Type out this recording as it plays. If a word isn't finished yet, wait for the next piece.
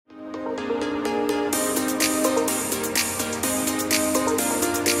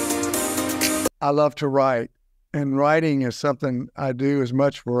I love to write, and writing is something I do as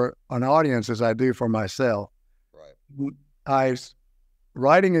much for an audience as I do for myself. Right. I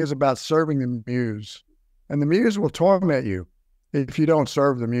Writing is about serving the muse, and the muse will torment you if you don't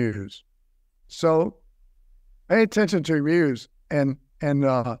serve the muse. So pay attention to your muse and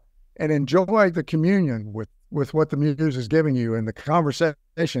enjoy the communion with what the muse is giving you and the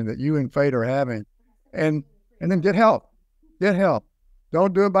conversation that you and fate are having, and then get help. Get help.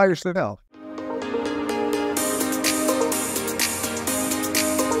 Don't do it by yourself.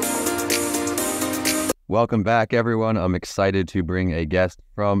 Welcome back, everyone. I'm excited to bring a guest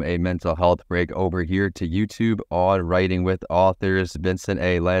from a mental health break over here to YouTube on Writing with Authors. Vincent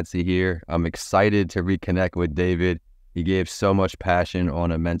A. Lanci here. I'm excited to reconnect with David. He gave so much passion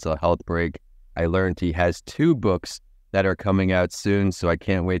on a mental health break. I learned he has 2 books that are coming out soon, so I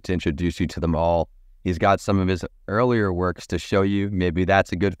can't wait to introduce you to them all. He's got some of his earlier works to show you. Maybe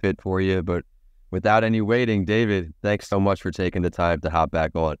that's a good fit for you, but without any waiting, David, thanks so much for taking the time to hop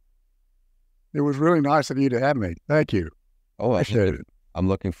back on. It was really nice of you to have me. Thank you. Oh, Appreciate it. I'm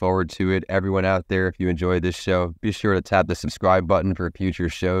looking forward to it. Everyone out there, if you enjoyed this show, be sure to tap the subscribe button for future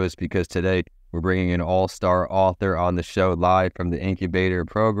shows, because today we're bringing an all-star author on the show live from the incubator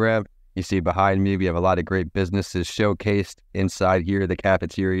program. You see behind me, we have a lot of great businesses showcased inside here, the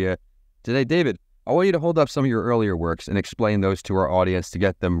cafeteria. Today, David, I want you to hold up some of your earlier works and explain those to our audience to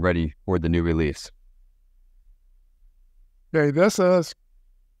get them ready for the new release. Okay, this is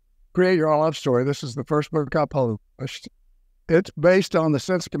Create Your Own Love Story. This is the first book I published. It's based on the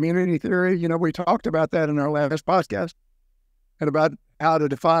sense of community theory. You know, we talked about that in our last podcast and about how to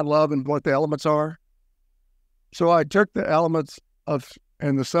define love and what the elements are. So I took the elements of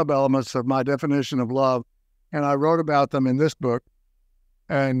and the sub-elements of my definition of love, and I wrote about them in this book,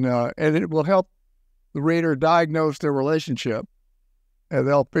 and it will help the reader diagnose their relationship, and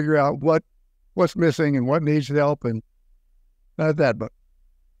they'll figure out what's missing and what needs help, and not that book.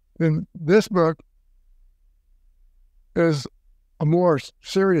 Then this book is a more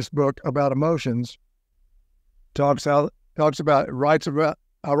serious book about emotions. I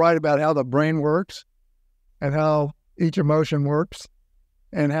write about how the brain works and how each emotion works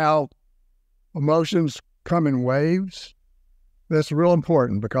and how emotions come in waves. That's real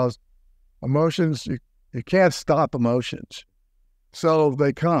important, because emotions, you can't stop emotions. So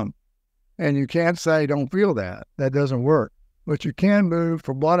they come, and you can't say, don't feel that. That doesn't work. But you can move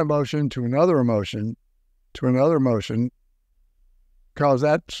from one emotion to another emotion, because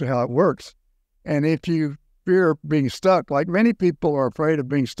that's how it works. And if you fear being stuck, like many people are afraid of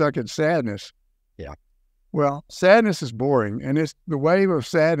being stuck in sadness. Yeah. Well, sadness is boring, and the wave of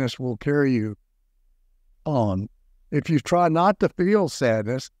sadness will carry you on. If you try not to feel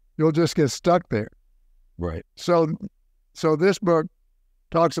sadness, you'll just get stuck there. Right. So this book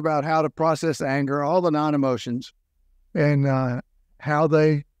talks about how to process anger, all the non-emotions, and how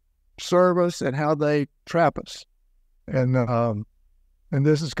they serve us and how they trap us. And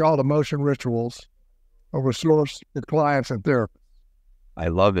this is called Emotion Rituals, a resource for clients and therapists. I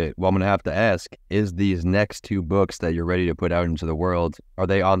love it. Well, I'm going to have to ask, is these next 2 books that you're ready to put out into the world, are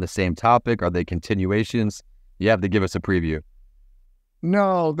they on the same topic? Are they continuations? You have to give us a preview.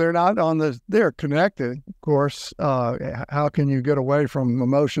 No, they're not they're connected, of course. How can you get away from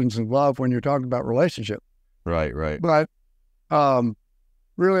emotions and love when you're talking about relationship? Right. But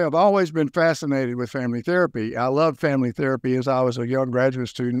really, I've always been fascinated with family therapy. I loved family therapy as I was a young graduate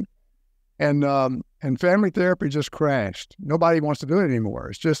student. And family therapy just crashed. Nobody wants to do it anymore.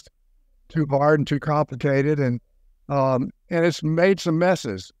 It's just too hard and too complicated. And it's made some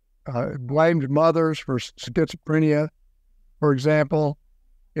messes. Blamed mothers for schizophrenia, for example.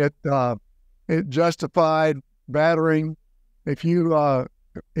 It justified battering. In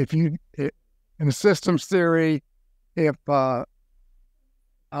the systems theory, if I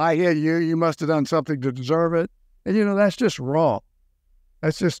hit you, you must have done something to deserve it. And, that's just wrong.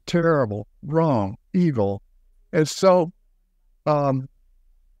 That's just terrible, wrong, evil. And so family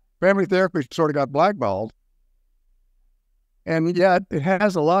therapy sort of got blackballed. And yet it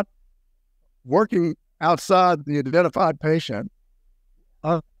has a lot working outside the identified patient,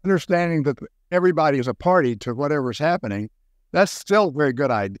 understanding that everybody is a party to whatever's happening. That's still a very good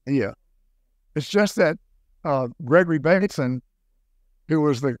idea. It's just that Gregory Bateson, who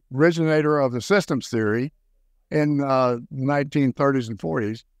was the originator of the systems theory in the 1930s and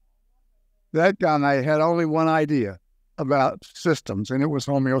 40s, that guy had only one idea about systems, and it was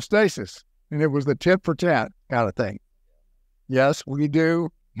homeostasis. And it was the tit for tat kind of thing. Yes, we do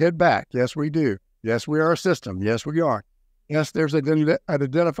hit back. Yes, we do. Yes, we are a system. Yes, we are. Yes, there's an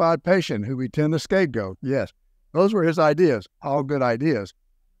identified patient who we tend to scapegoat. Yes, those were his ideas, all good ideas.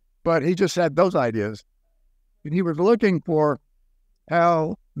 but he just had those ideas. And he was looking for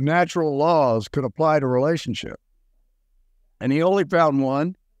how natural laws could apply to relationship. And he only found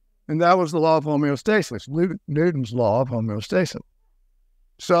one, and that was the law of homeostasis, Newton's law of homeostasis.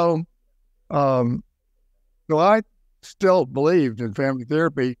 So, so I still believed in family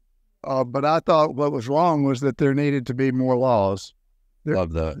therapy, but I thought what was wrong was that there needed to be more laws.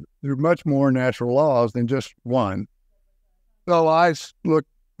 Love that. There are much more natural laws than just one. So I looked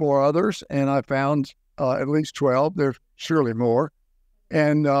for others, and I found at least 12. There's surely more.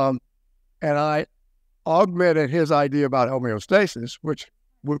 And I augmented his idea about homeostasis, which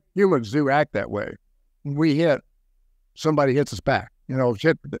humans do act that way. When we hit, somebody hits us back.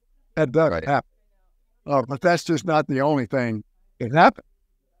 Shit, that does happen. But that's just not the only thing that happens.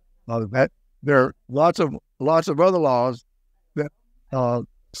 There are lots of other laws that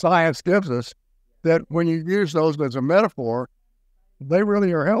science gives us that when you use those as a metaphor, they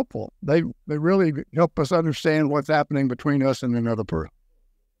really are helpful. They really help us understand what's happening between us and another person.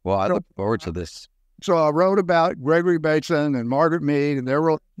 Well, I look forward to this. So I wrote about Gregory Bateson and Margaret Mead and their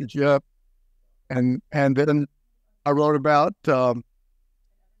relationship, and then I wrote about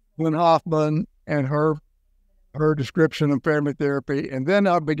Lynn Hoffman and her description of family therapy, and then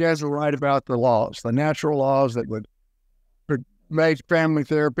I began to write about the laws, the natural laws that would make family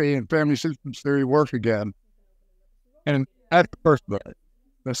therapy and family systems theory work again. And that's the first book.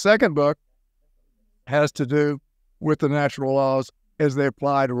 The second book has to do with the natural laws as they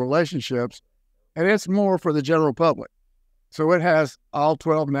apply to relationships, and it's more for the general public. So it has all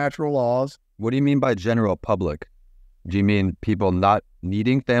 12 natural laws. What do you mean by general public? Do you mean people not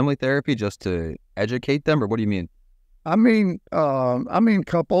needing family therapy just to educate them, or what do you mean? I mean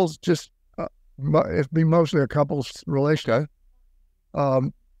couples. Just it'd be mostly a couples relationship.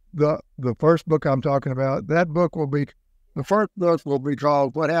 The first book I'm talking about, the first book will be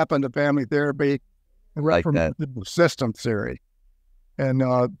called "What Happened to Family Therapy: Reformed System Theory," and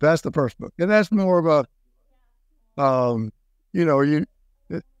that's the first book, and that's more of a,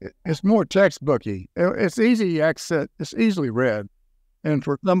 it's more textbooky. It's easy access. It's easily read, and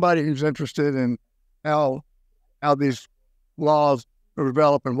for somebody who's interested in how these laws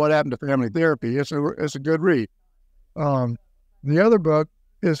develop and what happened to family therapy, it's a good read. The other book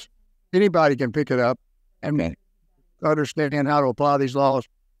is anybody can pick it up and understand how to apply these laws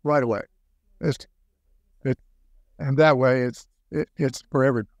right away. And that way it's for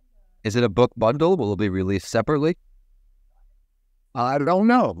everybody. Is it a book bundle? Will it be released separately? I don't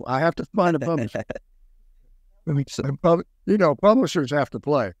know. I have to find a publisher. Publishers have to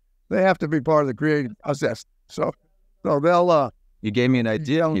play. They have to be part of the creative process. So they'll. You gave me an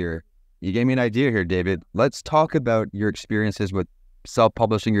idea here. David. Let's talk about your experiences with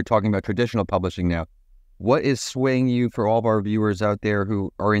self-publishing. You're talking about traditional publishing now. What is swaying you for all of our viewers out there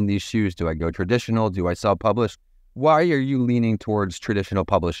who are in these shoes? Do I go traditional? Do I self-publish? Why are you leaning towards traditional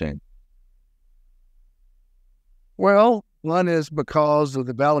publishing? Well, one is because of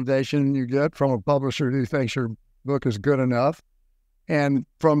the validation you get from a publisher who thinks your book is good enough, and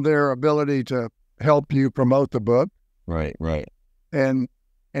from their ability to help you promote the book. Right. And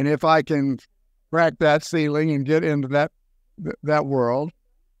if I can crack that ceiling and get into that world,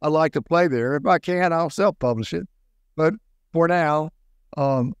 I like to play there. If I can, I'll self-publish it. But for now,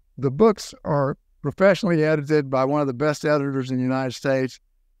 the books are professionally edited by one of the best editors in the United States,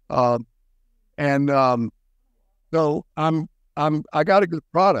 so I got a good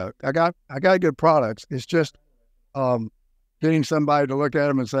product. I got good products. It's just getting somebody to look at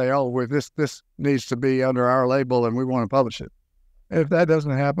them and say, "Oh, well, this needs to be under our label, and we want to publish it." And if that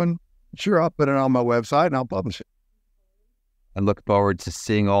doesn't happen, sure, I'll put it on my website and I'll publish it. I look forward to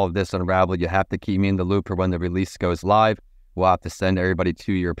seeing all of this unravel. You have to keep me in the loop for when the release goes live. We'll have to send everybody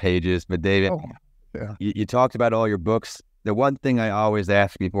to your pages. But David, you talked about all your books. The one thing I always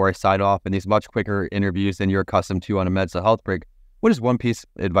ask before I sign off in these much quicker interviews than you're accustomed to on a mental health break, what is one piece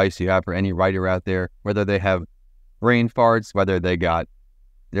of advice you have for any writer out there, whether they have brain farts, whether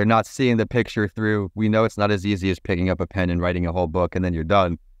they're not seeing the picture through? We know it's not as easy as picking up a pen and writing a whole book and then you're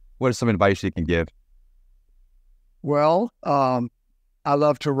done. What is some advice you can give? Well, I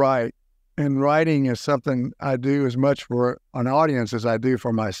love to write, and writing is something I do as much for an audience as I do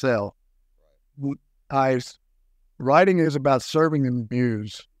for myself. Writing is about serving the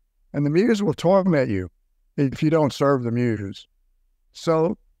muse, and the muse will torment you if you don't serve the muse.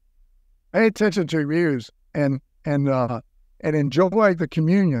 So pay attention to your muse and enjoy the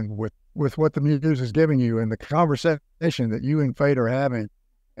communion with what the muse is giving you and the conversation that you and fate are having,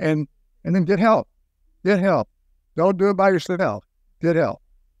 and then get help. Get help. Don't do it by yourself. Get help.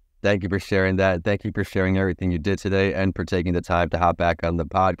 Thank you for sharing that. Thank you for sharing everything you did today and for taking the time to hop back on the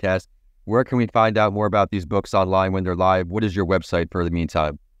podcast. Where can we find out more about these books online when they're live? What is your website for the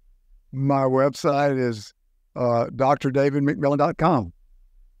meantime? My website is drdavidmcmillan.com.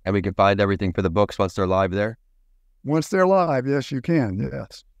 And we can find everything for the books once they're live there? Once they're live, yes, you can.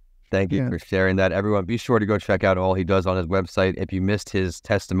 Yes. Thank you for sharing that. Everyone, be sure to go check out all he does on his website. If you missed his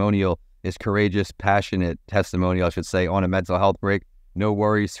testimonial, his courageous, passionate testimonial, I should say, on a mental health break, no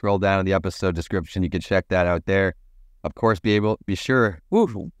worries. Scroll down in the episode description. You can check that out there. Of course, be sure,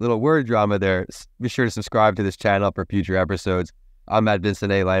 little word drama there. Be sure to subscribe to this channel for future episodes. I'm at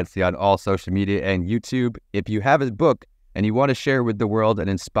Vincent A. Lanci on all social media and YouTube. If you have his book and you want to share with the world and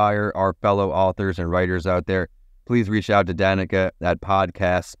inspire our fellow authors and writers out there, please reach out to Danica at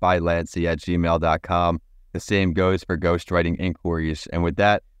podcastsbylanci@gmail.com. The same goes for ghostwriting inquiries. And with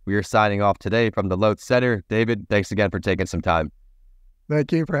that, we are signing off today from the Lote Center. David, thanks again for taking some time.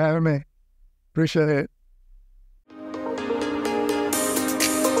 Thank you for having me. Appreciate it.